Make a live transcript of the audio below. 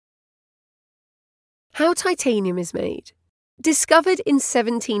How titanium is made. Discovered in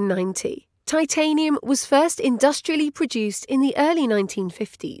 1790, titanium was first industrially produced in the early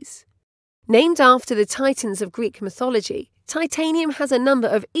 1950s. Named after the Titans of Greek mythology, titanium has a number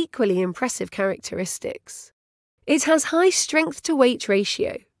of equally impressive characteristics. It has high strength-to-weight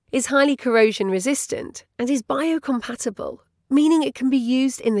ratio, is highly corrosion-resistant, and is biocompatible, meaning it can be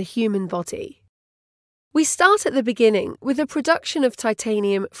used in the human body. We start at the beginning with the production of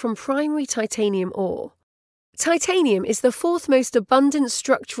titanium from primary titanium ore. Titanium is the fourth most abundant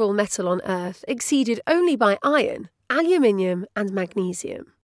structural metal on Earth, exceeded only by iron, aluminium, and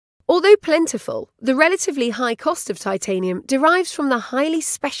magnesium. Although plentiful, the relatively high cost of titanium derives from the highly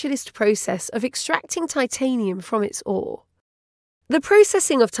specialist process of extracting titanium from its ore. The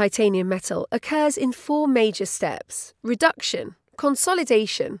processing of titanium metal occurs in four major steps: reduction,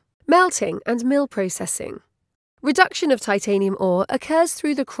 consolidation, melting, and mill processing. Reduction of titanium ore occurs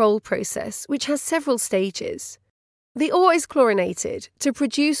through the Kroll process, which has several stages. The ore is chlorinated to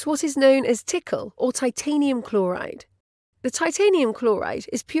produce what is known as TiCl, or titanium chloride. The titanium chloride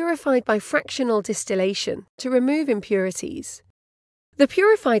is purified by fractional distillation to remove impurities. The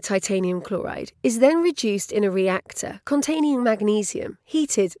purified titanium chloride is then reduced in a reactor containing magnesium,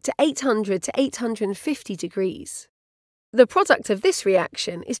 heated to 800 to 850 degrees. The product of this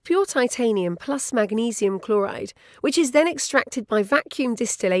reaction is pure titanium plus magnesium chloride, which is then extracted by vacuum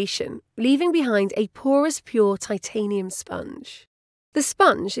distillation, leaving behind a porous pure titanium sponge. The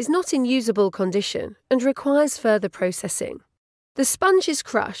sponge is not in usable condition and requires further processing. The sponge is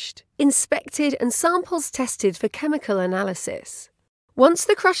crushed, inspected, and samples tested for chemical analysis. Once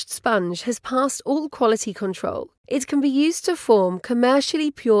the crushed sponge has passed all quality control, it can be used to form commercially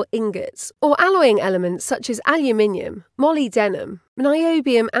pure ingots or alloying elements such as aluminium, molybdenum,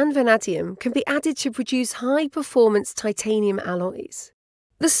 niobium, and vanadium can be added to produce high-performance titanium alloys.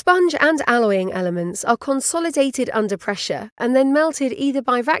 The sponge and alloying elements are consolidated under pressure and then melted either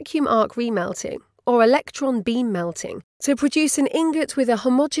by vacuum arc remelting or electron beam melting to produce an ingot with a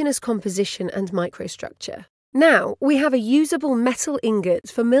homogeneous composition and microstructure. Now we have a usable metal ingot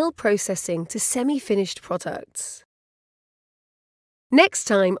for mill processing to semi-finished products. Next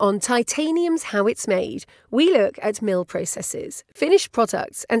time on Titanium's How It's Made, we look at mill processes, finished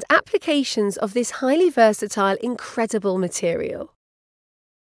products, and applications of this highly versatile, incredible material.